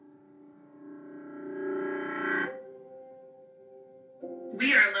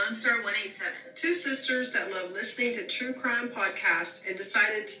Lone Star 187. Two sisters that love listening to true crime podcasts and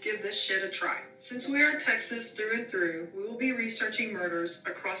decided to give this shit a try. Since we are Texas through and through, we will be researching murders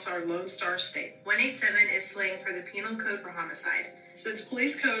across our Lone Star state. 187 is slang for the penal code for homicide. Since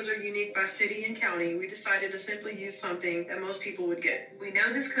police codes are unique by city and county, we decided to simply use something that most people would get. We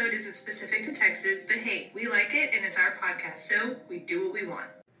know this code isn't specific to Texas, but hey, we like it and it's our podcast, so we do what we want.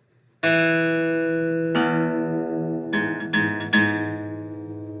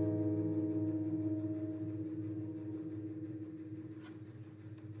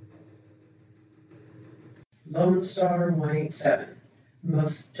 Lone Star 187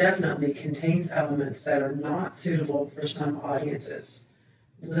 most definitely contains elements that are not suitable for some audiences.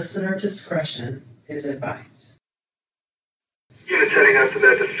 Listener discretion is advised. Units heading up to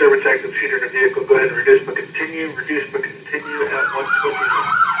that disturbance active shooter in the vehicle. Go ahead and reduce but continue at 121.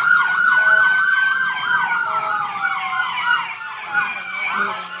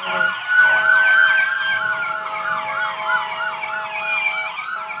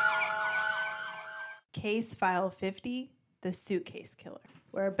 Case File 50, The Suitcase Killer.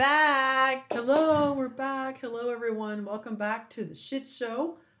 We're back. Hello, we're back. Hello, everyone. Welcome back to the shit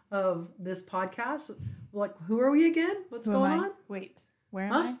show of this podcast. Like, who are we again? What's going on? Wait, where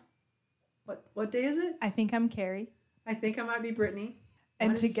am I? What day is it? I think I'm Carrie. I think I might be Brittany.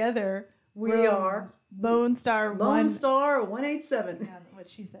 And together, we are Lone Star 187. Yeah, what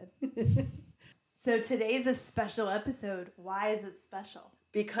she said. So today's a special episode. Why is it special?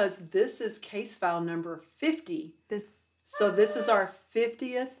 Because this is case file number 50. So this is our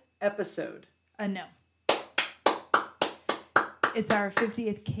 50th episode. No. It's our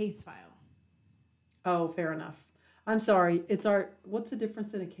 50th case file. Oh, fair enough. I'm sorry. What's the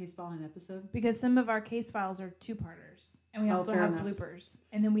difference in a case file and an episode? Because some of our case files are two-parters. And we also have bloopers.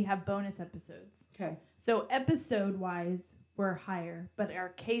 And then we have bonus episodes. Okay. So episode-wise, we're higher. But our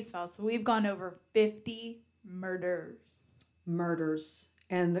case files, so we've gone over 50 murders.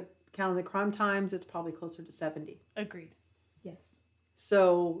 And counting the crime times, it's probably closer to 70. Agreed. Yes.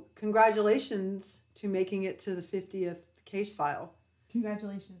 So congratulations to making it to the 50th case file.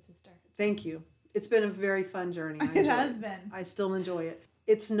 Congratulations, sister. Thank you. It's been a very fun journey. It has been. I still enjoy it.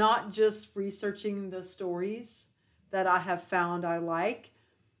 It's not just researching the stories that I have found I like.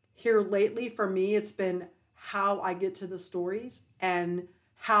 Here lately, for me, it's been how I get to the stories and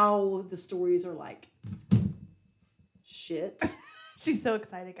how the stories are like shit. She's so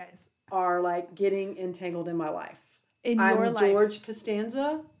excited, guys. Are like getting entangled in my life. I'm George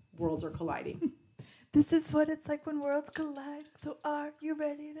Costanza. Worlds are colliding. This is what it's like when worlds collide. So are you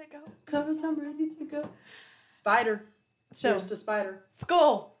ready to go? 'Cause I'm ready to go. Spider. Cheers to Spider.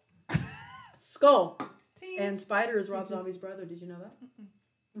 Skull. Team. And Spider is Rob Zombie's brother. Did you know that?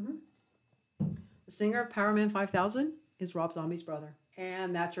 Mm-hmm. The singer of Power Man 5000 is Rob Zombie's brother.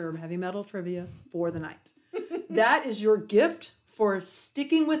 And that's your heavy metal trivia for the night. That is your gift for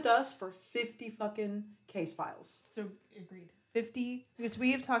sticking with us for 50 fucking case files. So agreed. 50, which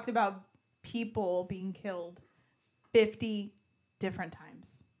we have talked about people being killed 50 different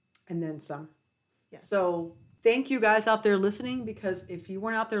times. And then some. Yes. So thank you guys out there listening, because if you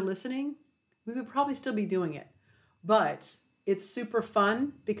weren't out there listening, we would probably still be doing it. But it's super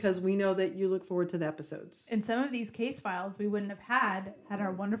fun because we know that you look forward to the episodes. And some of these case files we wouldn't have had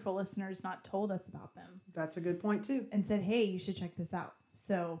our wonderful listeners not told us about them. That's a good point too. And said, hey, you should check this out.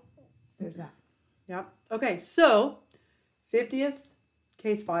 So there's that. Yep. Okay, so 50th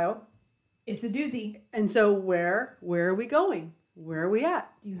case file. It's a doozy. And so where are we going? Where are we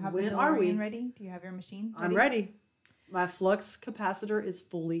at? Do you have when the DeLorean ready? Do you have your machine ready? I'm ready. My flux capacitor is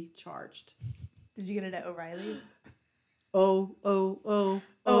fully charged. Did you get it at O'Reilly's?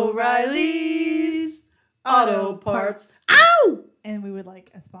 O'Reilly's Auto Parts. Ow! And we would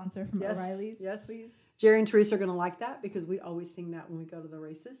like a sponsor from O'Reilly's. Yes, please. Jerry and Teresa are going to like that because we always sing that when we go to the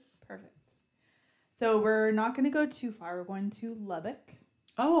races. Perfect. So we're not going to go too far. We're going to Lubbock.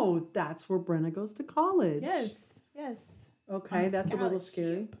 Oh, that's where Brenna goes to college. Yes. Okay, that's a little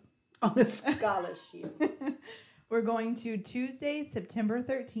scary. On a scholarship. We're going to Tuesday, September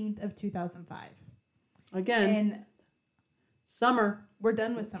 13th of 2005. Again. And summer. We're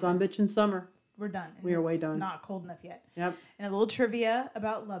done with summer. Sun bitch in summer. We're done. We are way done. It's not cold enough yet. Yep. And a little trivia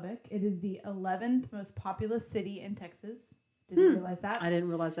about Lubbock. It is the 11th most populous city in Texas. Didn't you realize that? I didn't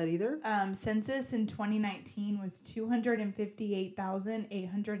realize that either. Census in 2019 was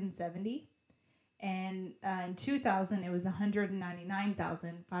 258,870. And in 2000, it was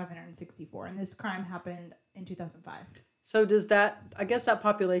 199,564. And this crime happened in 2005. So does that, I guess that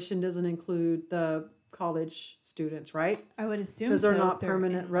population doesn't include the college students, right? I would assume because they're not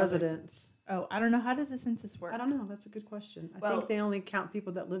permanent residents. Oh, I don't know. How does the census work? I don't know. That's a good question. I think they only count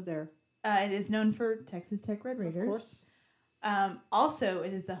people that live there. It is known for Texas Tech Red Raiders. Of course. Also,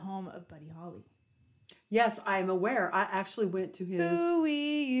 it is the home of Buddy Holly. Yes, I am aware. I actually went to his...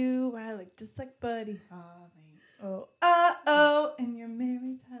 Ooh-wee, you, I look just like Buddy Holly. Oh, and you're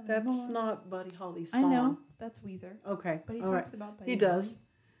married Tyler That's Moore. not Buddy Holly's song. I know. That's Weezer. Okay. But he talks about Buddy He Holly. does.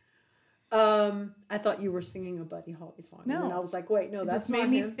 I thought you were singing a Buddy Holly song. No. And I was like, wait, no, It that's just not made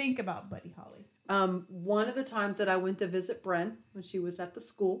me him. think about Buddy Holly. One of the times that I went to visit Bren when she was at the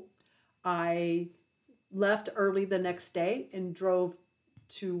school, I left early the next day and drove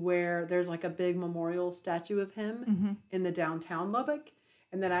to where there's like a big memorial statue of him in the downtown Lubbock.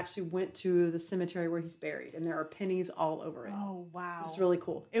 And then actually went to the cemetery where he's buried. And there are pennies all over it. Oh, wow. It's really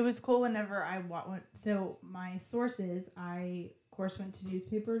cool. It was cool whenever I went. So my sources, I, of course, went to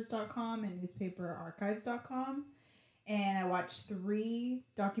newspapers.com and newspaperarchives.com. And I watched 3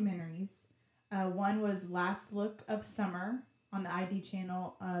 documentaries. One was Last Look of Summer on the ID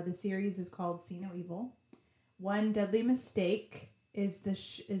channel. The series is called See No Evil. One Deadly Mistake is the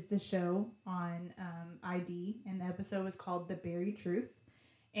show on ID. And the episode was called The Buried Truth.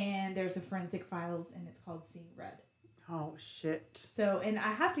 And there's a Forensic Files, and it's called Seeing Red. Oh, shit. So, and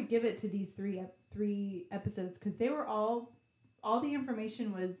I have to give it to these three episodes because they were all the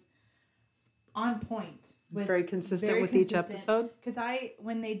information was on point. It's very consistent with each episode. Because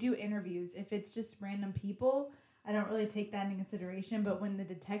when they do interviews, if it's just random people, I don't really take that into consideration. But when the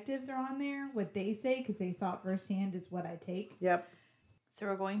detectives are on there, what they say, because they saw it firsthand, is what I take. Yep. So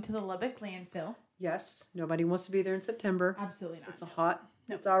we're going to the Lubbock landfill. Yes. Nobody wants to be there in September. Absolutely not. It's hot.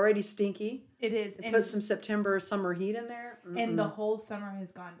 No. It's already stinky. It is. And put some summer heat in there. And the whole summer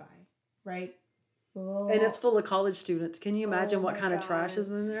has gone by, right? And it's full of college students. Can you imagine what kind of trash is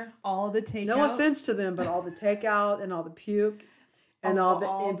in there? All the takeout. No offense to them, but all the takeout and all the puke and all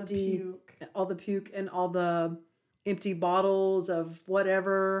the puke and all the empty bottles of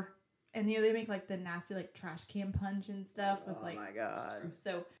whatever. And they make like the nasty like trash can punch and stuff with like. Oh my god!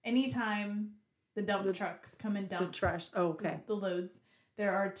 So anytime the dump trucks come and dump the trash, the loads,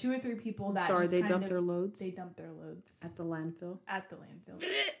 there are 2 or 3 people that. Sorry, they dump their loads. They dump their loads at the landfill.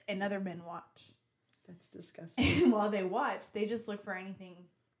 And other men watch. That's disgusting. And while they watch, they just look for anything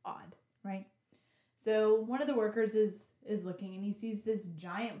odd, right? So one of the workers is looking and he sees this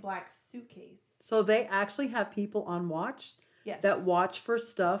giant black suitcase. So they actually have people on watch. Yes. That watch for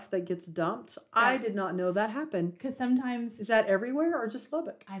stuff that gets dumped. I did not know that happened. Because sometimes... Is that everywhere or just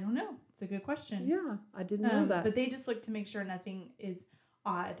Lubbock? I don't know. It's a good question. Yeah, I didn't know that. But they just look to make sure nothing is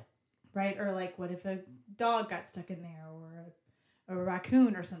odd, right? Or like, what if a dog got stuck in there or a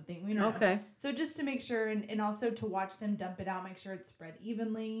raccoon or something? We don't know. So just to make sure and also to watch them dump it out, make sure it's spread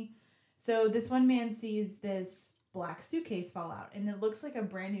evenly. So this one man sees this black suitcase fall out and it looks like a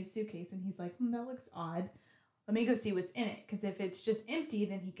brand new suitcase. And he's like, that looks odd. Let me go see what's in it. Because if it's just empty,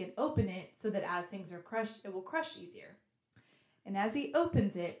 then he can open it so that as things are crushed, it will crush easier. And as he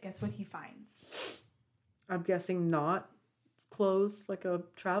opens it, guess what he finds? I'm guessing not clothes, like a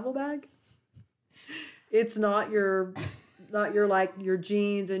travel bag. It's not your like your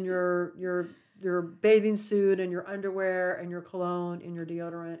jeans and your bathing suit and your underwear and your cologne and your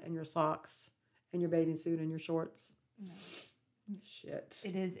deodorant and your socks and your bathing suit and your shorts. No. Shit.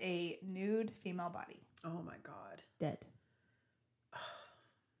 It is a nude female body. Oh my god. Dead.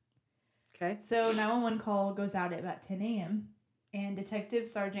 Okay. So 911 call goes out at about 10 a.m. and Detective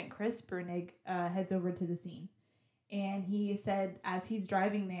Sergeant Chris Brunig heads over to the scene. And he said as he's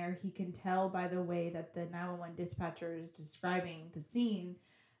driving there, he can tell by the way that the 911 dispatcher is describing the scene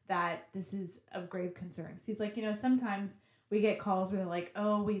that this is of grave concern. He's like, sometimes we get calls where they're like,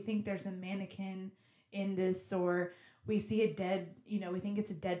 oh, we think there's a mannequin in this, or we see a dead, we think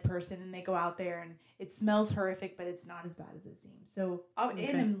it's a dead person, and they go out there and it smells horrific, but it's not as bad as it seems. So, and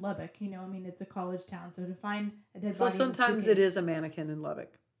in Lubbock, it's a college town. So to find a dead body. So sometimes it is a mannequin in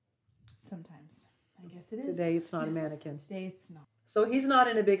Lubbock. Sometimes. I guess it is. Today it's not a mannequin. Today it's not. So he's not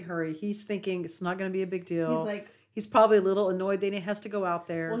in a big hurry. He's thinking it's not going to be a big deal. He's probably a little annoyed that he has to go out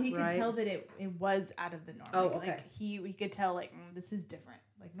there. Well, he could tell that it was out of the norm. Oh, okay. Like he could tell this is different.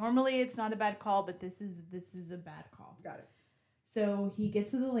 Like normally it's not a bad call, but this is a bad call. Got it. So he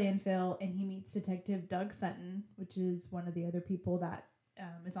gets to the landfill and he meets Detective Doug Sutton, which is one of the other people that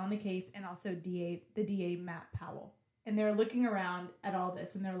is on the case, and also the DA Matt Powell. And they're looking around at all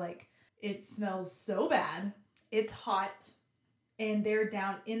this and they're like, it smells so bad. It's hot. And they're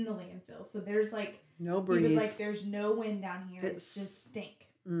down in the landfill. So there's no breeze. He was like, there's no wind down here. It's just stink.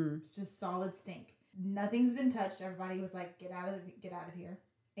 It's just solid stink. Nothing's been touched. Everybody was like, get out of here.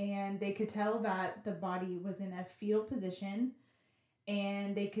 And they could tell that the body was in a fetal position.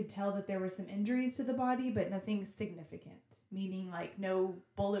 And they could tell that there were some injuries to the body, but nothing significant. Meaning, like, no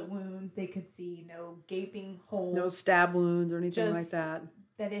bullet wounds they could see, no gaping holes. No stab wounds or anything like that.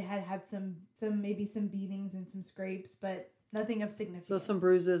 That it had some maybe some beatings and some scrapes, but nothing of significance. So some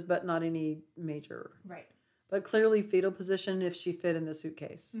bruises, but not any major. Right. But clearly fetal position if she fit in the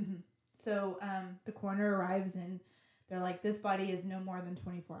suitcase. Mm-hmm. So the coroner arrives and they're like, this body is no more than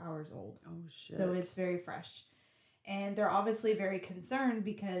 24 hours old. Oh, shit. So it's very fresh. And they're obviously very concerned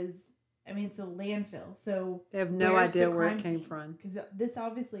because, I mean, it's a landfill. So they have no idea where it came from. Because this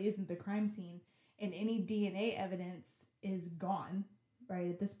obviously isn't the crime scene. And any DNA evidence is gone, right,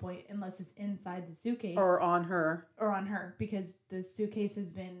 at this point, unless it's inside the suitcase. Or on her. Because the suitcase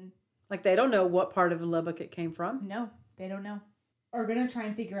has been... Like, they don't know what part of Lubbock it came from? No, they don't know. Are going to try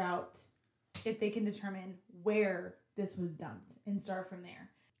and figure out if they can determine where this was dumped and start from there.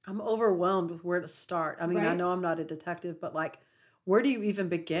 I'm overwhelmed with where to start. I mean, I know I'm not a detective, but, like, where do you even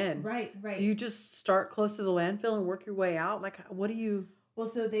begin? Right. Do you just start close to the landfill and work your way out? Like, what do you... Well,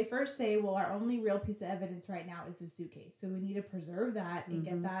 so they first say, well, our only real piece of evidence right now is the suitcase. So we need to preserve that and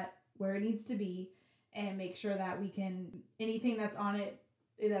get that where it needs to be and make sure that we can... Anything that's on it,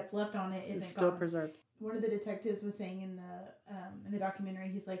 that's left on it isn't still gone. Preserved. One of the detectives was saying in the documentary,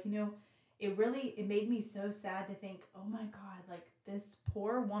 he's like, it made me so sad to think, oh my God, like this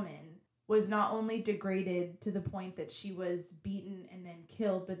poor woman was not only degraded to the point that she was beaten and then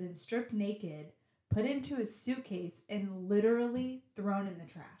killed, but then stripped naked, put into a suitcase and literally thrown in the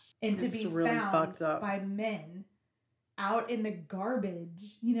trash. And to be really found by men out in the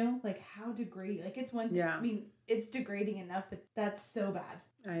garbage, like how degrading. Like it's one thing. Yeah. I mean, it's degrading enough, but that's so bad.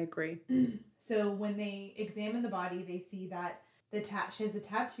 I agree. So when they examine the body, they see that she has a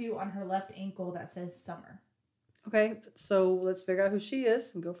tattoo on her left ankle that says Summer. Okay, so let's figure out who she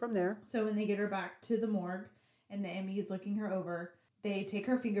is and go from there. So when they get her back to the morgue and the ME is looking her over, they take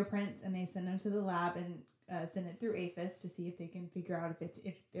her fingerprints and they send them to the lab and send it through APHIS to see if they can figure out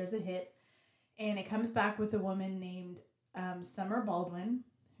if there's a hit. And it comes back with a woman named Summer Baldwin,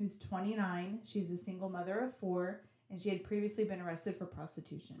 who's 29. She's a single mother of 4. And she had previously been arrested for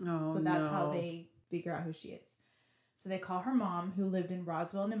prostitution. Oh, so that's how they figure out who she is. So they call her mom, who lived in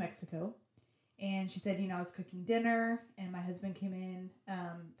Roswell, New Mexico. And she said, I was cooking dinner and my husband came in.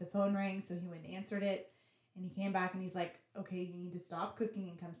 The phone rang, so he went and answered it. And he came back and he's like, okay, you need to stop cooking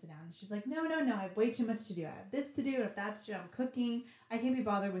and come sit down. And she's like, no, I have way too much to do. I have this to do. And if that's to do, I'm cooking. I can't be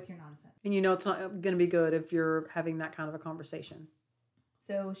bothered with your nonsense. And it's not going to be good if you're having that kind of a conversation.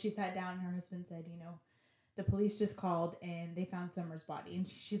 So she sat down and her husband said, the police just called and they found Summer's body. And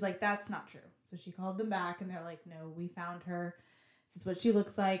she's like, that's not true. So she called them back and they're like, no, we found her. This is what she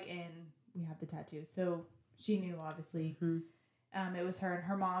looks like. And we have the tattoo. So she knew, obviously. Mm-hmm. It was her. And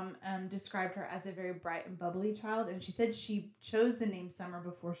her mom described her as a very bright and bubbly child. And she said she chose the name Summer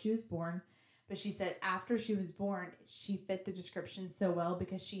before she was born. But she said after she was born, she fit the description so well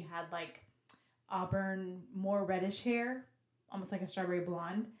because she had like auburn, more reddish hair, almost like a strawberry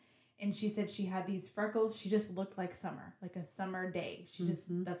blonde. And she said she had these freckles. She just looked like summer, like a summer day. She just,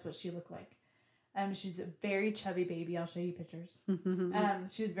 that's what she looked like. She's a very chubby baby. I'll show you pictures.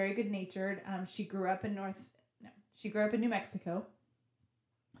 She was very good natured. She grew up in New Mexico.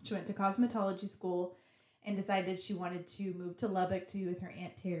 She went to cosmetology school and decided she wanted to move to Lubbock to be with her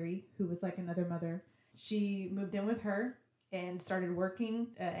Aunt Terry, who was like another mother. She moved in with her and started working.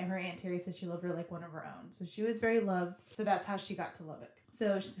 And her Aunt Terry said she loved her like one of her own. So she was very loved. So that's how she got to Lubbock.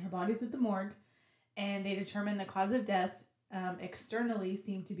 So her body's at the morgue, and they determined the cause of death externally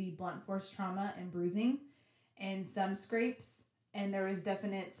seemed to be blunt force trauma and bruising and some scrapes. And there was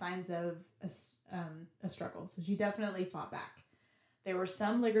definite signs of a struggle. So she definitely fought back. There were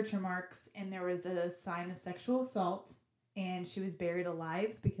some ligature marks, and there was a sign of sexual assault. And she was buried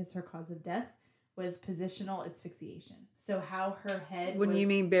alive because her cause of death was positional asphyxiation. So how her head When you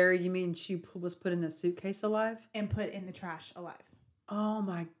mean buried, you mean she was put in the suitcase alive? And put in the trash alive. Oh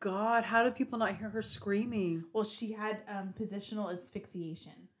my God. How did people not hear her screaming? Well, she had positional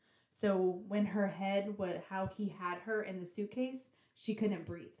asphyxiation. So when her head, how he had her in the suitcase, she couldn't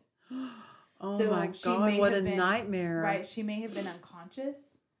breathe. Oh so my God, what a nightmare. Right. She may have been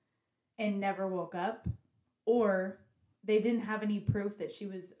unconscious and never woke up, or they didn't have any proof that she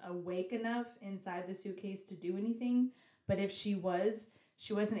was awake enough inside the suitcase to do anything. But if she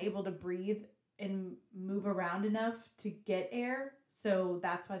wasn't able to breathe and move around enough to get air. So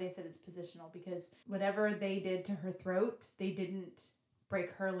that's why they said it's positional, because whatever they did to her throat, they didn't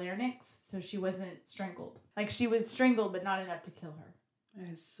break her larynx. So she wasn't strangled. Like she was strangled, but not enough to kill her. That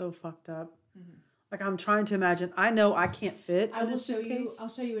is so fucked up. Mm-hmm. Like I'm trying to imagine. I know I can't fit. I'll show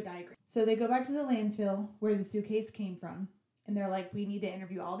you a diagram. So they go back to the landfill where the suitcase came from. And they're like, we need to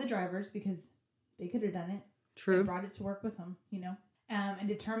interview all the drivers because they could have done it. True. They brought it to work with them, and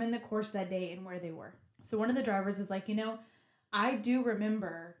determine the course that day and where they were. So one of the drivers is like, I do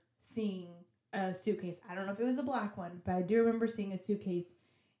remember seeing a suitcase. I don't know if it was a black one, but I do remember seeing a suitcase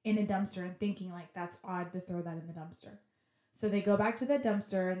in a dumpster and thinking like, that's odd to throw that in the dumpster. So they go back to the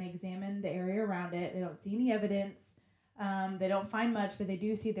dumpster and they examine the area around it. They don't see any evidence. They don't find much, but they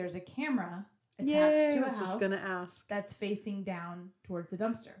do see there's a camera attached to a house. Just gonna ask. That's facing down towards the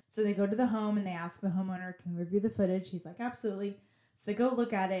dumpster. So they go to the home and they ask the homeowner, can we review the footage? He's like, absolutely. So they go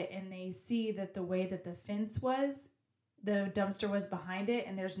look at it and they see that the way that the fence was, the dumpster was behind it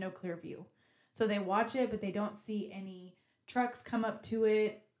and there's no clear view. So they watch it, but they don't see any trucks come up to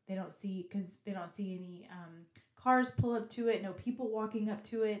it. They don't see any cars pull up to it, no people walking up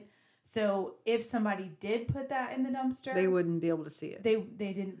to it. So if somebody did put that in the dumpster, they wouldn't be able to see it. They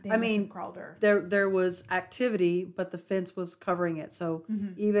didn't. They must have crawled her. There was activity, but the fence was covering it. So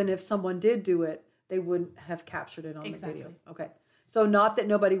even if someone did do it, they wouldn't have captured it on the video. Okay. So not that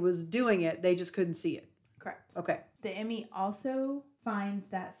nobody was doing it, they just couldn't see it. Correct. Okay. The ME also finds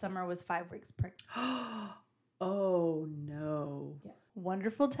that Summer was 5 weeks pregnant. Oh no. Yes.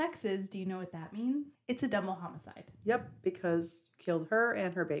 Wonderful Texas. Do you know what that means? It's a double homicide. Yep, because killed her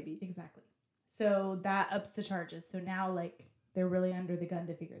and her baby. Exactly. So that ups the charges. So now they're really under the gun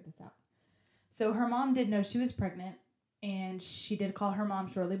to figure this out. So her mom did know she was pregnant and she did call her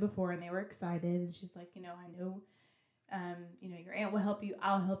mom shortly before and they were excited. And she's like, I know, your aunt will help you.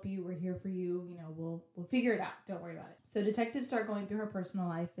 I'll help you. We're here for you. We'll figure it out. Don't worry about it. So detectives start going through her personal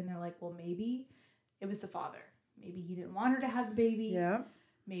life and they're like, well, maybe it was the father. Maybe he didn't want her to have the baby. Yeah.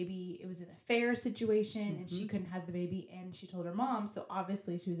 Maybe it was an affair situation and she couldn't have the baby and she told her mom. So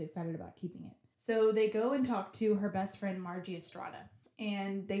obviously she was excited about keeping it. So they go and talk to her best friend, Margie Estrada.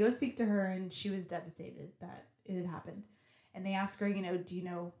 And they go speak to her and she was devastated that it had happened. And they ask her, do you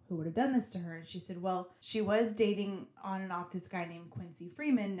know who would have done this to her? And she said, well, she was dating on and off this guy named Quincy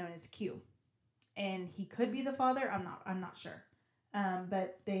Freeman, known as Q. And he could be the father. I'm not sure.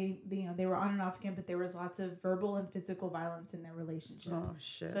 But they were on and off again, but there was lots of verbal and physical violence in their relationship. Oh,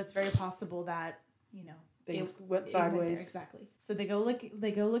 shit. So it's very possible that, things went sideways. Exactly. So they go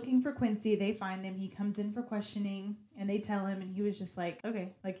looking for Quincy. They find him. He comes in for questioning and they tell him and he was just like,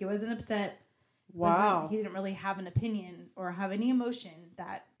 okay, he wasn't upset. Wow. He didn't really have an opinion or have any emotion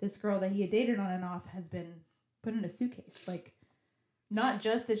that this girl that he had dated on and off has been put in a suitcase. Not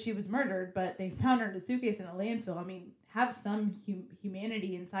just that she was murdered, but they found her in a suitcase in a landfill. I mean, have some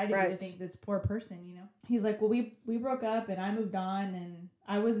humanity inside of you to think this poor person, He's like, well, we broke up and I moved on and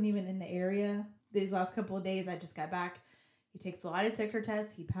I wasn't even in the area these last couple of days. I just got back. He takes a lie detector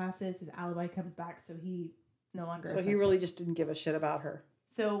test. He passes. His alibi comes back. So he no longer. So he really just didn't give a shit about her.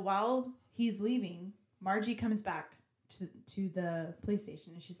 So while he's leaving, Margie comes back to the police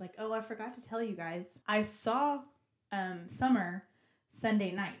station and she's like, oh, I forgot to tell you guys. I saw Summer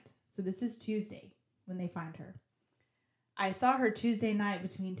Sunday night. So this is Tuesday when they find her. I saw her Tuesday night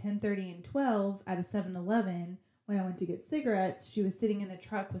between 10:30 and 12 at a 7-Eleven. When I went to get cigarettes, she was sitting in the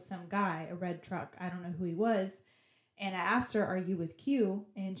truck with some guy, a red truck. I don't know who he was. And I asked her, are you with Q?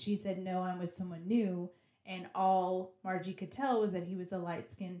 And she said, no, I'm with someone new. And all Margie could tell was that he was a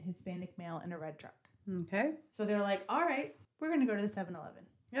light-skinned Hispanic male in a red truck. Okay. So they're like, all right, we're going to go to the 7-Eleven.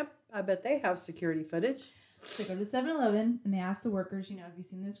 Yep. I bet they have security footage. So they go to the 7-Eleven and they ask the workers, have you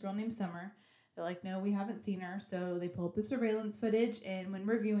seen this girl named Summer? They're like, no, we haven't seen her. So they pull up the surveillance footage. And when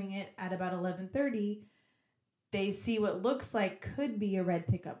reviewing it at about 11:30, they see what looks like could be a red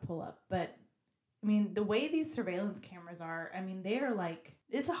pickup pull up. But I mean, the way these surveillance cameras are, they are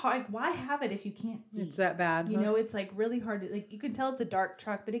it's why have it if you can't see? It's that bad. It's really hard to, you can tell it's a dark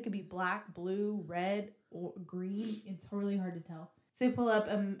truck, but it could be black, blue, red, or green. It's really hard to tell. So they pull up,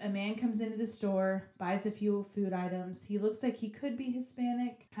 a man comes into the store, buys a few food items. He looks like he could be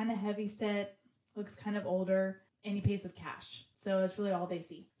Hispanic, kind of heavy set, looks kind of older, and he pays with cash. So that's really all they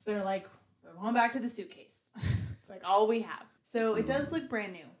see. So they're like, we're going back to the suitcase. It's all we have. So it does look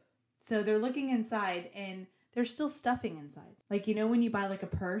brand new. So they're looking inside and there's still stuffing inside. When you buy a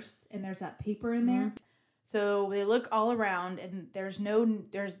purse and there's that paper in there. So they look all around and there's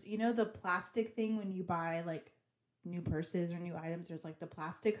the plastic thing when you buy new purses or new items, there's the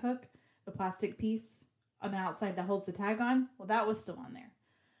plastic hook, the plastic piece on the outside that holds the tag on. Well, that was still on there.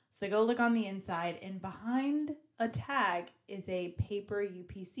 So they go look on the inside and behind a tag is a paper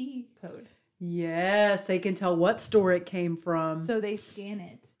UPC code. Yes, they can tell what store it came from. So they scan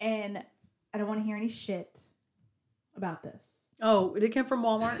it. And I don't want to hear any shit about this. Oh, it came from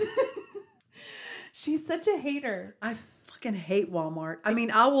Walmart? She's such a hater. I fucking hate Walmart.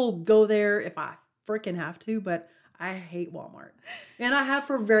 I will go there if I freaking have to, but I hate Walmart. And I have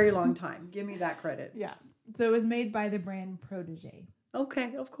for a very long time. Give me that credit. Yeah. So it was made by the brand Protégé.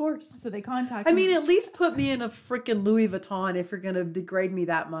 Okay, of course. So they contacted I mean, at least put me in a freaking Louis Vuitton if you're going to degrade me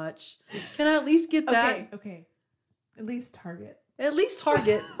that much. Can I at least get that? Okay. At least Target. At least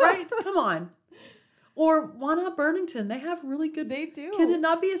Target, right? Come on. Or why not Burlington? They have really good. They do. Can it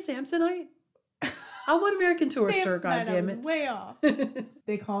not be a Samsonite? I want American Tourister, Samsonite, goddammit. I was way off.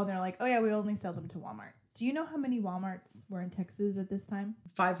 They call and they're like, oh yeah, we only sell them to Walmart. Do you know how many Walmarts were in Texas at this time?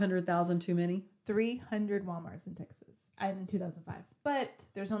 500,000 too many? 300 Walmarts in Texas in 2005. But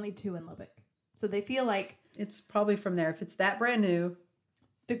there's only 2 in Lubbock. So they feel like... It's probably from there. If it's that brand new.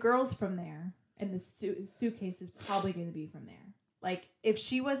 The girl's from there. And the Suitcase is probably going to be from there. Like, if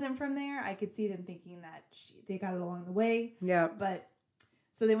she wasn't from there, I could see them thinking that they got it along the way. Yeah. But...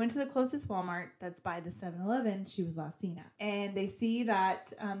 So they went to the closest Walmart that's by the 7-Eleven she was last seen at. And they see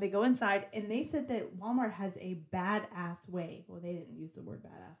that, they go inside, and they said that Walmart has a badass way. Well, they didn't use the word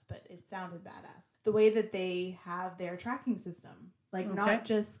badass, but it sounded badass. The way that they have their tracking system. Like, not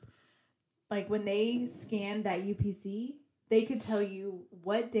just, like, when they scanned that UPC, they could tell you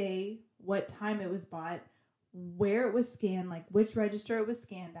what day, what time it was bought, where it was scanned, like, which register it was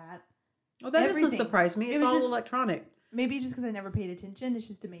scanned at. Oh, that doesn't surprise me. It's all just electronic. Maybe just because I never paid attention. It's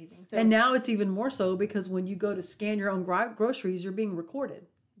just amazing. So, and now it's even more so because when you go to scan your own groceries, you're being recorded.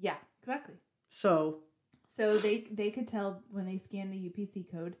 Yeah, exactly. So they could tell when they scanned the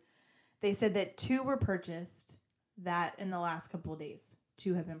UPC code. They said that 2 were purchased that in the last couple of days.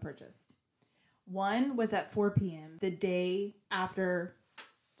 2 have been purchased. 1 was at 4 p.m. the day after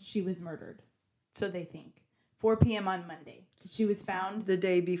she was murdered. So they think. 4 p.m. on Monday. She was found... The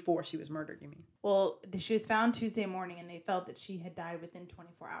day before she was murdered, you mean? Well, she was found Tuesday morning, and they felt that she had died within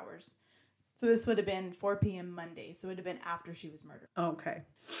 24 hours. So this would have been 4 p.m. Monday. So it would have been after she was murdered. Okay.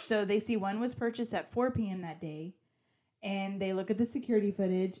 So they see 1 was purchased at 4 p.m. that day, and they look at the security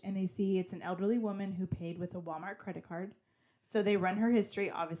footage, and they see it's an elderly woman who paid with a Walmart credit card. So they run her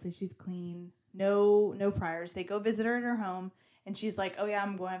history. Obviously, she's clean. No priors. They go visit her at her home. And she's like, oh, yeah,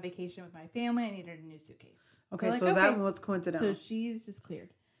 I'm going on vacation with my family. I needed a new suitcase. Okay, like, so that one was coincidental. So she's just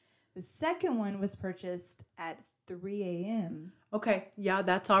cleared. The second one was purchased at 3 a.m. Okay, yeah,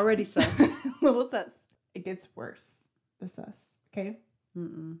 that's already sus. Little sus. It gets worse, the sus, okay?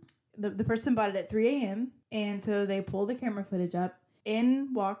 Mm-mm. The person bought it at 3 a.m., and so they pull the camera footage up.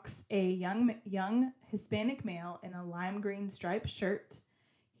 In walks a young Hispanic male in a lime green striped shirt.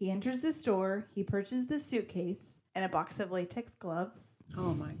 He enters the store. He purchases the suitcase and a box of latex gloves.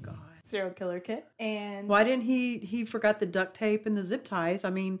 Oh my God. Serial killer kit. And why didn't he forgot the duct tape and the zip ties? I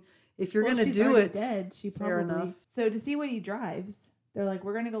mean, if you're going to do she's already it, dead. She probably. Fair enough. So to see what he drives, they're like,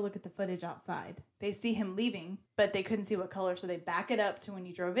 we're going to go look at the footage outside. They see him leaving, but they couldn't see what color. So they back it up to when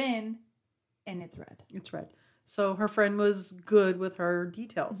he drove in, and it's red. It's red. So her friend was good with her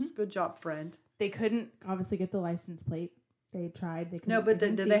details. Mm-hmm. Good job, friend. They couldn't obviously get the license plate. They tried. They couldn't. No, but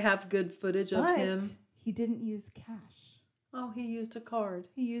did they have good footage of him? He didn't use cash. Oh, he used a card.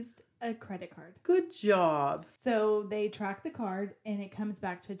 He used a credit card. Good job. So they track the card, and it comes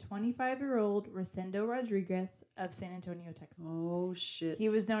back to 25-year-old Rosendo Rodriguez of San Antonio, Texas. Oh, shit. He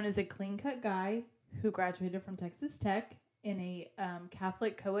was known as a clean-cut guy who graduated from Texas Tech in a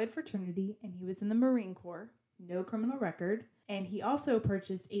Catholic co-ed fraternity, and he was in the Marine Corps. No criminal record. And he also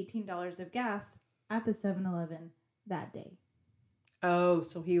purchased $18 of gas at the 7-Eleven that day. Oh,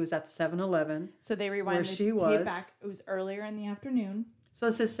 so he was at the 7-Eleven. So they rewind the tape back. It was earlier in the afternoon.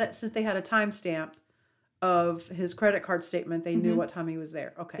 So since they had a timestamp of his credit card statement, they knew what time he was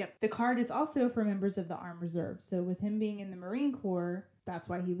there. Okay. Yep. The card is also for members of the Armed Reserve. So with him being in the Marine Corps, that's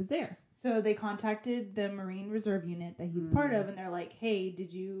why he was there. So they contacted the Marine Reserve unit that he's part of, and they're like, hey, do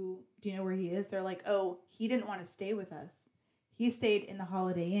you know where he is? They're like, oh, he didn't want to stay with us. He stayed in the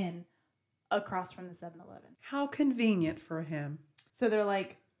Holiday Inn across from the 7-Eleven. How convenient for him. So they're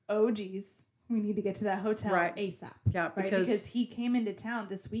like, oh, geez, we need to get to that hotel ASAP. Yeah, right? Because he came into town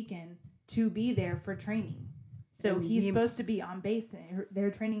this weekend to be there for training. So he's supposed to be on base. They're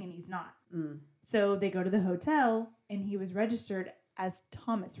training, and he's not. So they go to the hotel, and he was registered as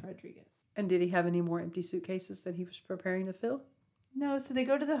Thomas Rodriguez. And did he have any more empty suitcases that he was preparing to fill? No, so they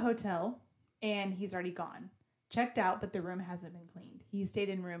go to the hotel, and he's already gone. Checked out, but the room hasn't been cleaned. He stayed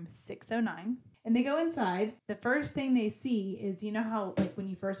in room 609. And they go inside. The first thing they see is, you know how, like, when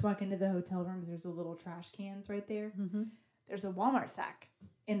you first walk into the hotel rooms, there's a little trash cans right there? Mm-hmm. There's a Walmart sack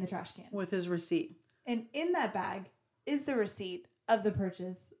in the trash can. With his receipt. And in that bag is the receipt of the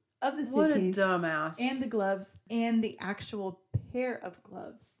purchase of the suitcase. What a dumbass. And the gloves and the actual pair of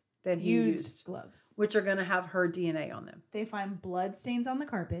gloves that he used, gloves, which are going to have her DNA on them. They find blood stains on the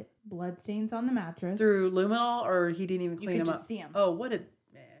carpet, blood stains on the mattress. Through luminol, or he didn't even clean them up? You could just see them. Oh, what a...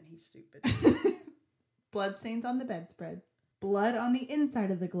 Man, he's stupid. Blood stains on the bedspread, blood on the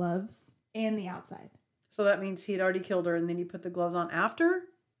inside of the gloves, and the outside. So that means he'd already killed her, and then he put the gloves on after?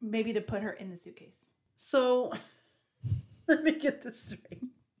 Maybe to put her in the suitcase. So, let me get this straight.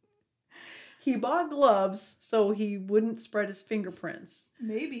 He bought gloves so he wouldn't spread his fingerprints.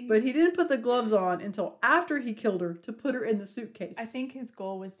 Maybe. But he didn't put the gloves on until after he killed her to put her in the suitcase. I think his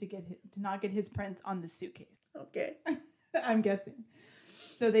goal was to not get his prints on the suitcase. Okay. I'm guessing.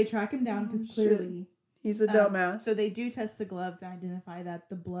 So they track him down because clearly... He's a dumbass. So they do test the gloves and identify that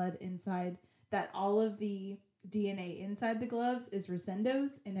the blood inside, that all of the DNA inside the gloves is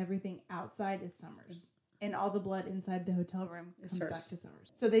Rosendo's and everything outside is Summers. And all the blood inside the hotel room comes back to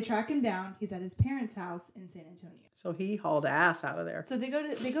Summers. So they track him down. He's at his parents' house in San Antonio. So he hauled ass out of there. So they go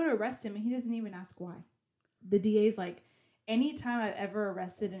to arrest him, and he doesn't even ask why. The DA's like, anytime I've ever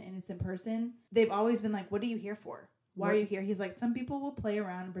arrested an innocent person, they've always been like, what are you here for? Why are you here? He's like, some people will play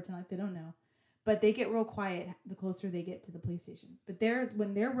around and pretend like they don't know. But they get real quiet the closer they get to the police station. But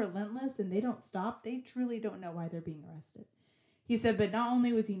when they're relentless and they don't stop, they truly don't know why they're being arrested. He said, but not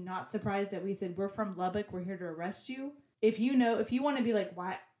only was he not surprised that we said, we're from Lubbock, we're here to arrest you. If you want to be like,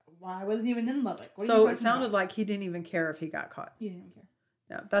 why I wasn't even in Lubbock. So it sounded like he didn't even care if he got caught. He didn't even care.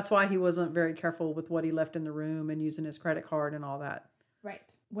 Yeah, that's why he wasn't very careful with what he left in the room and using his credit card and all that.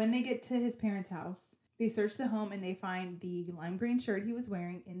 Right. When they get to his parents' house, they search the home and they find the lime green shirt he was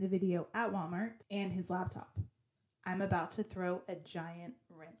wearing in the video at Walmart and his laptop. I'm about to throw a giant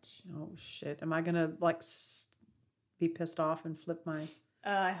wrench. Oh, shit. Am I going to be pissed off and flip my...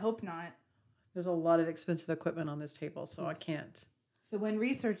 I hope not. There's a lot of expensive equipment on this table, so I can't. So when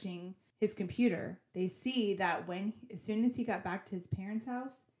researching his computer, they see that as soon as he got back to his parents'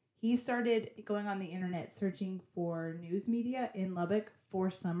 house, he started going on the internet searching for news media in Lubbock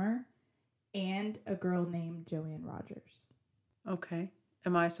for Summer and a girl named Joanne Rogers. Okay.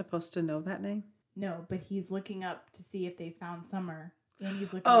 Am I supposed to know that name? No, but he's looking up to see if they found Summer. And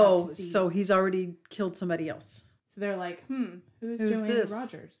he's looking up to see... so he's already killed somebody else. So they're like, who's Joanne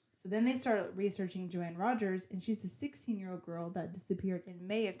Rogers? So then they start researching Joanne Rogers, and she's a 16-year-old girl that disappeared in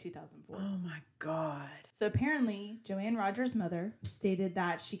May of 2004. Oh, my God. So apparently, Joanne Rogers' mother stated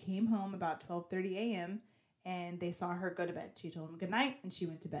that she came home about 12:30 a.m., and they saw her go to bed. She told them good night, and she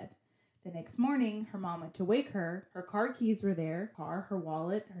went to bed. The next morning, her mom went to wake her. Her car keys were there, her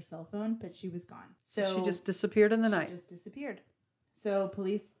wallet, her cell phone, but she was gone. So she just disappeared in the night. She just disappeared. So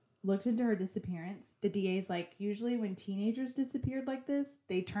police looked into her disappearance. The DA's like, usually when teenagers disappeared like this,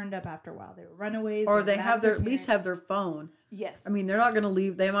 they turned up after a while. They were runaways. Or they have at least have their phone. Yes. I mean, they're not going to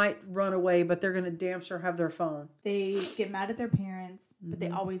leave. They might run away, but they're going to damn sure have their phone. They get mad at their parents, but they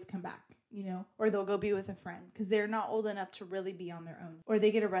always come back, or they'll go be with a friend because they're not old enough to really be on their own. Or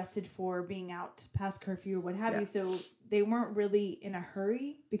they get arrested for being out past curfew or what have you. So they weren't really in a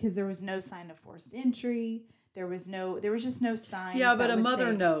hurry because there was no sign of forced entry. There was just no sign. Yeah, but a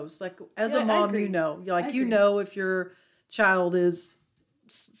mother knows. Like, as a mom, you know. You know if your child is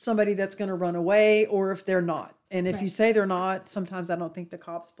somebody that's going to run away or if they're not. And if you say they're not, sometimes I don't think the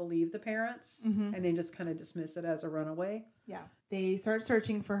cops believe the parents. And they just kind of dismiss it as a runaway. Yeah. They start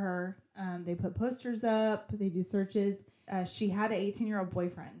searching for her. They put posters up. They do searches. She had an 18-year-old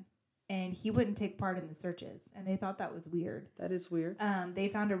boyfriend. And he wouldn't take part in the searches. And they thought that was weird. That is weird. They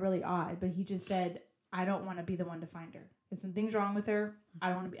found it really odd. But he just said... I don't want to be the one to find her. If something's wrong with her,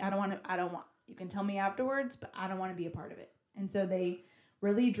 I don't want. You can tell me afterwards, but I don't want to be a part of it. And so they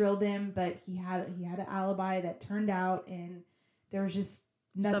really drilled him, but he had an alibi that turned out, and there was just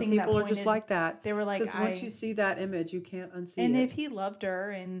nothing. Some people are just like that. They were like, because once you see that image, you can't unsee it. And if he loved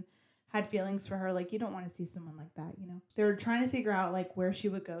her and had feelings for her, like, you don't want to see someone like that, They're trying to figure out like where she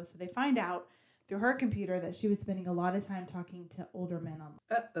would go, so they find out through her computer that she was spending a lot of time talking to older men online.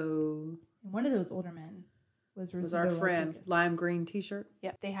 Uh-oh. And one of those older men was our friend, Rodriguez. lime green t-shirt.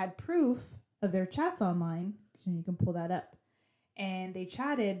 Yep. They had proof of their chats online. So you can pull that up. And they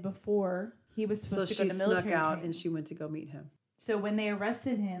chatted before he was supposed to go to military training. So she snuck out and she went to go meet him. So when they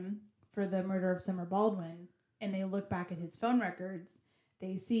arrested him for the murder of Summer Baldwin and they look back at his phone records,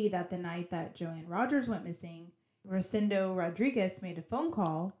 they see that the night that Joanne Rogers went missing, Rosendo Rodriguez made a phone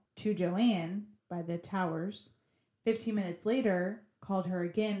call to Joanne by the towers. 15 minutes later, called her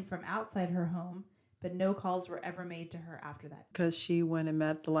again from outside her home, but no calls were ever made to her after that. Because she went and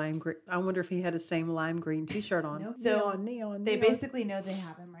met the lime green. I wonder if he had the same lime green t-shirt on. Nope. So neon. They basically know they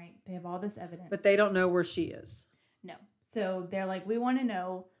have him, right? They have all this evidence. But they don't know where she is. No. So they're like, we want to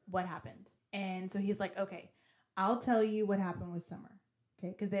know what happened. And so he's like, okay, I'll tell you what happened with Summer. Okay,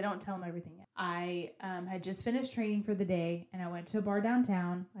 because they don't tell him everything yet. I had just finished training for the day, and I went to a bar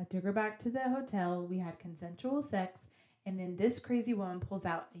downtown. I took her back to the hotel. We had consensual sex, and then this crazy woman pulls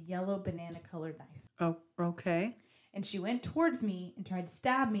out a yellow banana-colored knife. Oh, okay. And she went towards me and tried to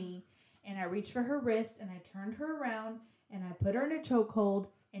stab me, and I reached for her wrist, and I turned her around, and I put her in a chokehold,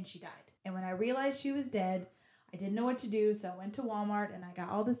 and she died. And when I realized she was dead, I didn't know what to do, so I went to Walmart, and I got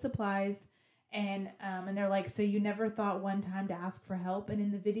all the supplies. And they're like, so you never thought one time to ask for help? And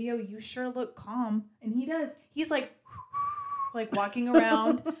in the video, you sure look calm. And he does. He's like walking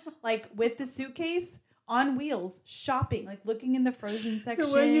around, like with the suitcase on wheels, shopping, like looking in the frozen section.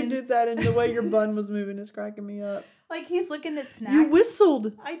 The way you did that and the way your bun was moving is cracking me up. Like he's looking at snacks. You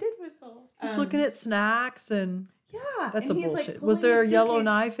whistled. I did whistle. He's looking at snacks and... Yeah. That's and a he's, bullshit. like, Was there a the yellow suitcase.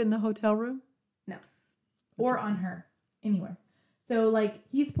 knife in the hotel room? No. Or on her. Anywhere. So, like,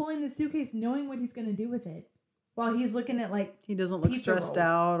 he's pulling the suitcase knowing what he's going to do with it while he's looking at, like, He doesn't look pizza stressed rolls.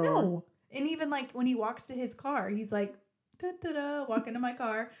 out. Or... No. And even, like, when he walks to his car, he's like, da-da-da, walking to my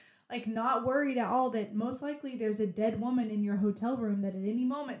car. Like, not worried at all that most likely there's a dead woman in your hotel room that at any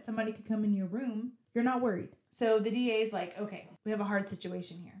moment somebody could come in your room. You're not worried. So the DA is like, okay, we have a hard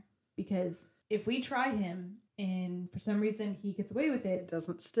situation here. Because if we try him and for some reason he gets away with It it,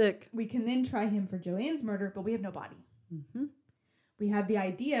 doesn't stick. we can then try him for Joanne's murder, but we have no body. Mm-hmm. We have the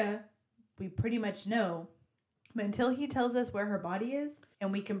idea, we pretty much know, but until he tells us where her body is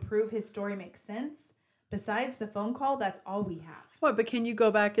and we can prove his story makes sense, besides the phone call, that's all we have. What, but can you go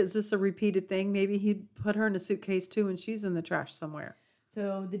back? Is this a repeated thing? Maybe he put her in a suitcase too and she's in the trash somewhere.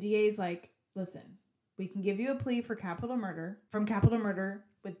 So the DA's like, listen, we can give you a plea for capital murder, from capital murder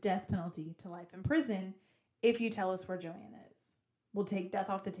with death penalty to life in prison if you tell us where Joanne is. We'll take death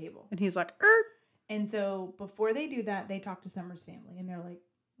off the table. And he's like, And so before they do that, they talk to Summer's family. And they're like,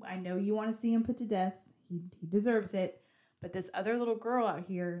 I know you want to see him put to death. He deserves it. But this other little girl out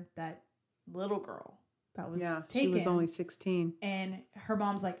here, that little girl that was taken. She was only 16. And her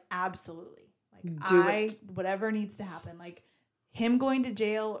mom's like, absolutely. Like, Do it. Whatever needs to happen. Like, him going to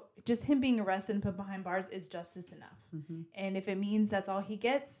jail, just him being arrested and put behind bars is justice enough. Mm-hmm. And if it means that's all he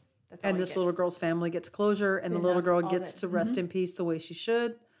gets, that's all And he this gets. little girl's family gets closure and the Then little that's girl all gets that- to rest Mhm. in peace the way she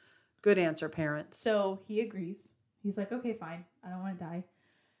should. Good answer, parents. So he agrees. He's like, okay, fine. I don't want to die.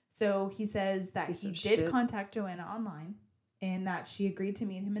 So he says that Piece he of did shit. contact Joanna online and that she agreed to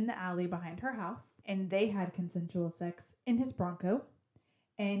meet him in the alley behind her house. And they had consensual sex in his Bronco.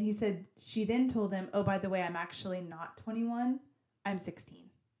 And he said she then told him, oh, by the way, I'm actually not 21. I'm 16.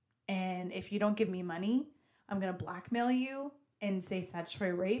 And if you don't give me money, I'm going to blackmail you and say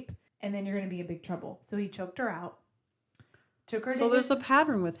statutory rape. And then you're going to be in big trouble. So he choked her out. Took her So to there's his a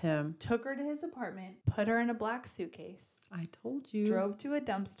pattern with him. took her to his apartment, put her in a black suitcase, I told you. drove to a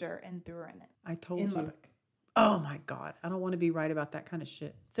dumpster, and threw her in it I told in you. Lubbock. Oh my God. I don't want to be right about that kind of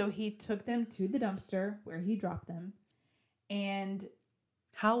shit. So he took them to the dumpster where he dropped them. And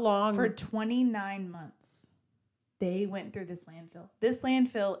How long? for 29 months, they went through this landfill. This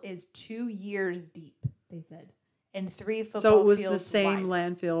landfill is 2 years deep, they said, and 3 football So it was fields the same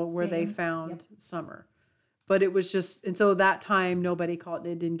wide. landfill where they Same, found yep. Summer. But it was just, and so that time nobody called,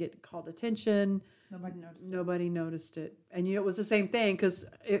 it didn't get called attention. Nobody noticed it. Nobody noticed it. And it was the same thing because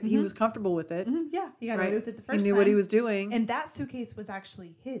he was comfortable with it. Mhm, yeah, he got Right? away with it the He first knew time. what he was doing. And that suitcase was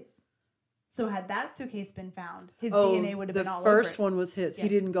actually his. So had that suitcase been found, his DNA would have been all over The first it. one was his. He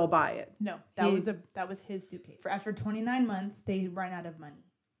Yes. didn't go buy it. No, He- that was his suitcase. After 29 months, they run out of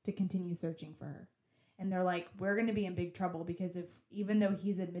money to continue searching for her. And they're like, we're going to be in big trouble because even though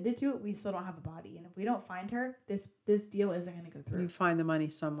he's admitted to it, we still don't have a body. And if we don't find her, this deal isn't going to go through. You find the money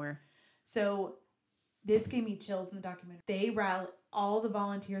somewhere. So this gave me chills in the documentary. They all the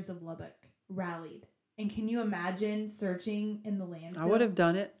volunteers of Lubbock rallied. And can you imagine searching in the landfill? I would have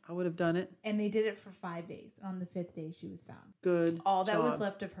done it. And they did it for 5 days. On the 5th day, she was found. Good. All that was job.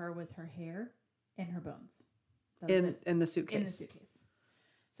 left of her was her hair and her bones. That was in it. in the suitcase. In the suitcase.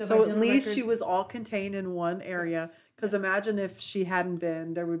 So by at dental least she records- was all contained in one area. Yes, Because yes. imagine if she hadn't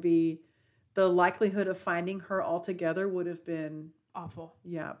been, there would be the likelihood of finding her altogether would have been, awful.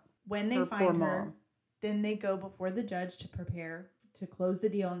 yeah. When they Her poor find her, mom. then they go before the judge to prepare to close the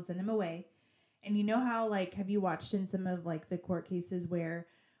deal and send him away. And you know how, like, have you watched in some of, like, the court cases where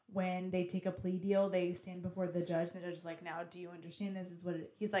when they take a plea deal, they stand before the judge and the judge is like, now, do you understand this is what it is?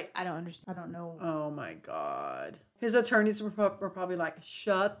 He's like, I don't understand. I don't know. Oh my God. His attorneys were probably like,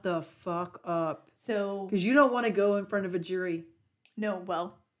 shut the fuck up. So, Because you don't want to go in front of a jury. no,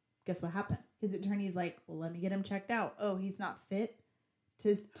 well, guess what happened? His attorney's like, well, let me get him checked out. Oh, he's not fit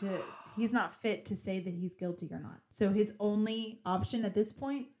he's not fit to say that he's guilty or not. So his only option at this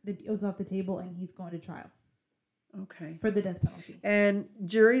point, the deal's off the table and he's going to trial. Okay. for the death penalty. And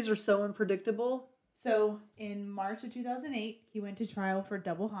juries are so unpredictable. So in March of 2008, he went to trial for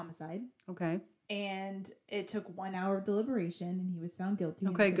double homicide. Okay. And it took 1 hour of deliberation, and he was found guilty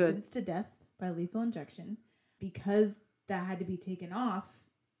Okay, and good. sentenced to death by lethal injection. Because that had to be taken off.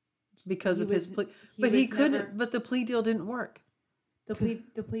 Because he of his was- plea. he But he was couldn't, never- but the plea deal didn't work. The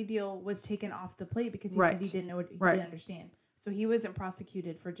plea deal was taken off the plate because he Right. said he didn't know what he Right. didn't understand. So he wasn't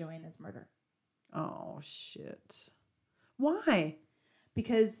prosecuted for Joanna's murder Oh, shit. Why?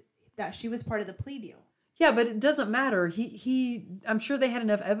 because that she was part of the plea deal. Yeah, but it doesn't matter. I'm sure they had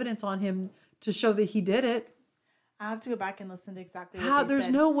enough evidence on him to show that he did it. I have to go back and listen to exactly what How? they There's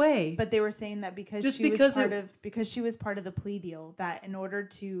said. no way. But they were saying that because Just she because was part of the plea deal, that in order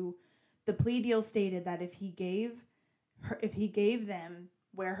to, the plea deal stated that if he gave them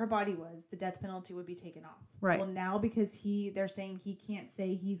where her body was, the death penalty would be taken off. Right. Well, now because they're saying he can't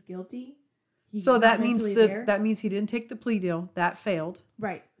say he's guilty. He's So not that means mentally there. that means he didn't take the plea deal. That failed.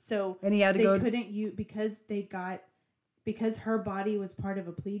 Right. So And he had to they go. couldn't because her body was part of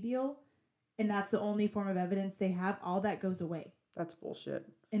a plea deal, and that's the only form of evidence they have. All that goes away, That's bullshit.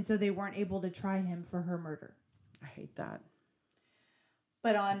 and so they weren't able to try him for her murder. I hate that.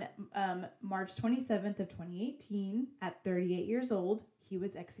 But on March 27th of 2018, at 38 years old, he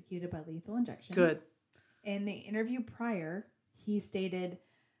was executed by lethal injection. Good. In the interview prior, he stated,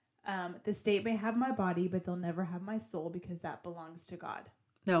 "The state may have my body, but they'll never have my soul because that belongs to God."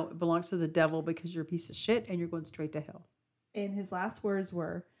 No, it belongs to the devil because you're a piece of shit and you're going straight to hell. And his last words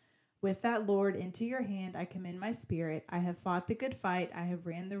were, "With that, Lord, into your hand I commend my spirit. I have fought the good fight. I have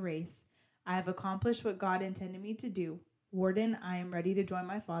ran the race. I have accomplished what God intended me to do. Warden, I am ready to join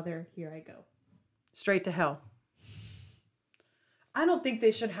my Father. Here I go." Straight to hell. I don't think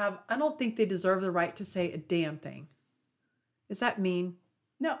they deserve the right to say a damn thing. Is that mean?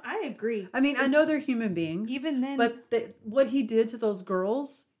 No, I agree. I mean, I know they're human beings. Even then, But what he did to those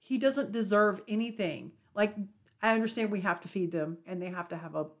girls, he doesn't deserve anything. Like, I understand we have to feed them and they have to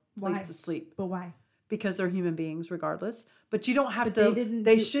have a place Why? to sleep but why? because they're human beings regardless. But you don't have But to,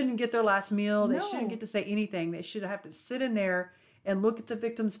 they shouldn't get their last meal. They No. shouldn't get to say anything. They should have to sit in there and look at the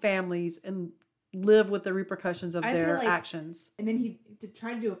victims' families and live with the repercussions of I their feel like- actions. And then he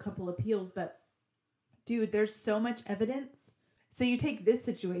tried to do a couple appeals, but dude, there's so much evidence. So you take this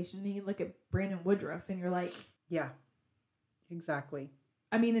situation, and then you look at Brandon Woodruff, and you're like, Yeah, exactly.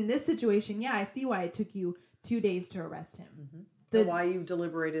 I mean, in this situation, yeah, I see why it took you 2 days to arrest him. Mm-hmm. And why you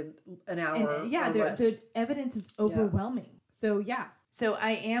deliberated an hour. And yeah, or the less. evidence is overwhelming. So yeah. So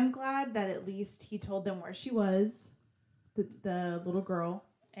I am glad that at least he told them where she was, the little girl,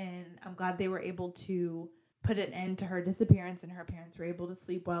 and I'm glad they were able to put an end to her disappearance, and her parents were able to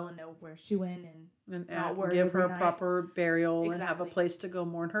sleep well and know where she went and not worry give her every a night. proper burial and have a Exactly. place to go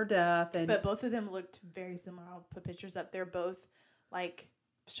mourn her death. And But both of them looked very similar. I'll put pictures up. They're both like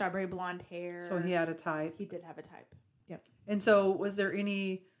strawberry blonde hair. so he had a type. He did have a type. Yep. And so was there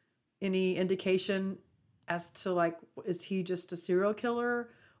any indication as to, like, is he just a serial killer?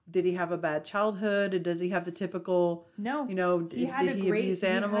 Did he have a bad childhood? And does he have the typical, No. did he abuse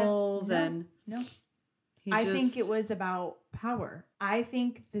animals? No. He I think it was about power. I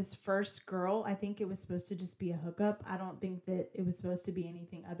think this first girl, I think it was supposed to just be a hookup. I don't think that it was supposed to be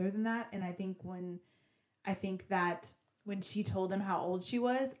anything other than that. And I think that when she told him how old she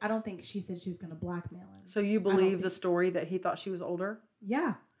was, I don't think she said she was going to blackmail him. So you believe the story that he thought she was older?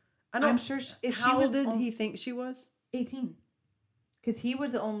 Yeah. I'm I'm sure if she how was old did he think she was? 18. Because he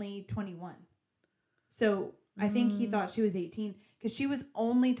was only 21. So I think he thought she was 18 because she was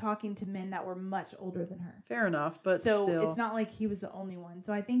only talking to men that were much older than her. Fair enough, but So still. it's not like he was the only one.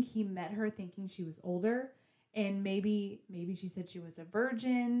 So I think he met her thinking she was older, and maybe she said she was a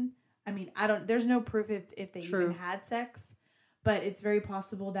virgin. I mean, there's no proof if they True. even had sex, but it's very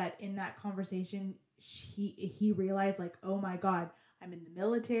possible that in that conversation he realized, like, oh my God, I'm in the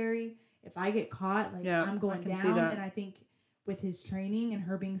military. If I get caught, like, Yeah, I'm I going can see down. that. And I think with his training and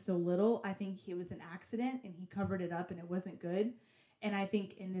her being so little, I think it was an accident and he covered it up and it wasn't good. And I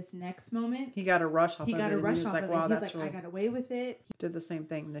think in this next moment, he got a rush off he of got it. a And rush he was off like, of wow, it. that's He's like, really... I got away with it. He did the same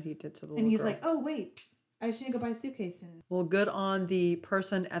thing that he did to the little And he's girl. like, oh, wait, I should go buy a suitcase. And Well, good on the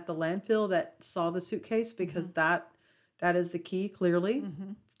person at the landfill that saw the suitcase, because Mm-hmm. that is the key, clearly,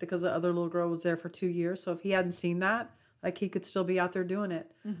 because the other little girl was there for 2 years. So if he hadn't seen that, like, he could still be out there doing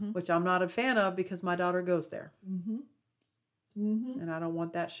it, which I'm not a fan of because my daughter goes there. And I don't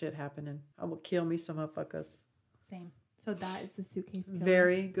want that shit happening. I will kill me some motherfuckers. Same. So that is the suitcase killer.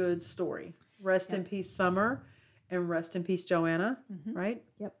 Very good story. Rest in peace, Summer, and rest in peace, Joanna, right?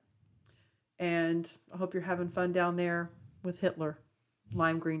 Yep. And I hope you're having fun down there with Hitler.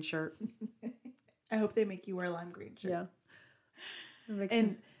 Lime green shirt. I hope they make you wear a lime green shirt. Yeah. That makes And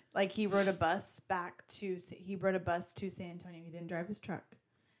sense. like he rode a bus to San Antonio. He didn't drive his truck.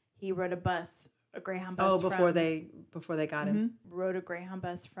 He rode a Greyhound bus. Before they got him. Rode a Greyhound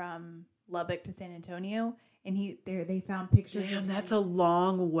bus from Lubbock to San Antonio, and they found pictures. Damn, of that's him, a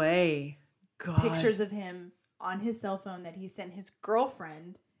long way. God. pictures of him on his cell phone that he sent his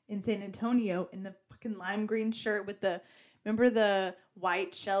girlfriend in San Antonio in the fucking lime green shirt with remember the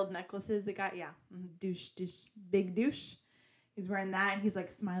white shelled necklaces that got douche, big douche. He's wearing that, and he's like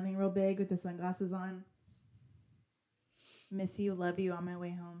smiling real big with the sunglasses on. Miss you, love you, on my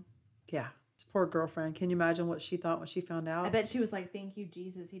way home. Yeah. His poor girlfriend. Can you imagine what she thought when she found out? I bet she was like, thank you,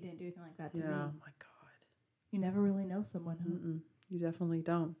 Jesus. He didn't do anything like that to me. Oh my God. You never really know someone, huh? You definitely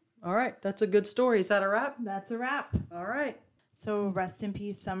don't. All right. That's a good story. Is that a wrap? That's a wrap. All right. So rest in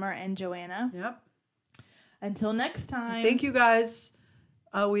peace, Summer and Joanna. Yep. Until next time. Thank you guys.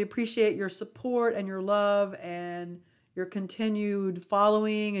 We appreciate your support and your love and your continued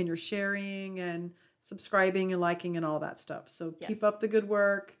following and your sharing and subscribing and liking and all that stuff. So keep up the good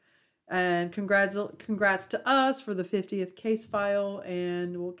work, and congrats to us for the 50th case file,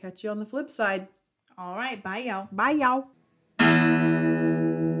 and we'll catch you on the flip side. All right. Bye, y'all. Bye, y'all.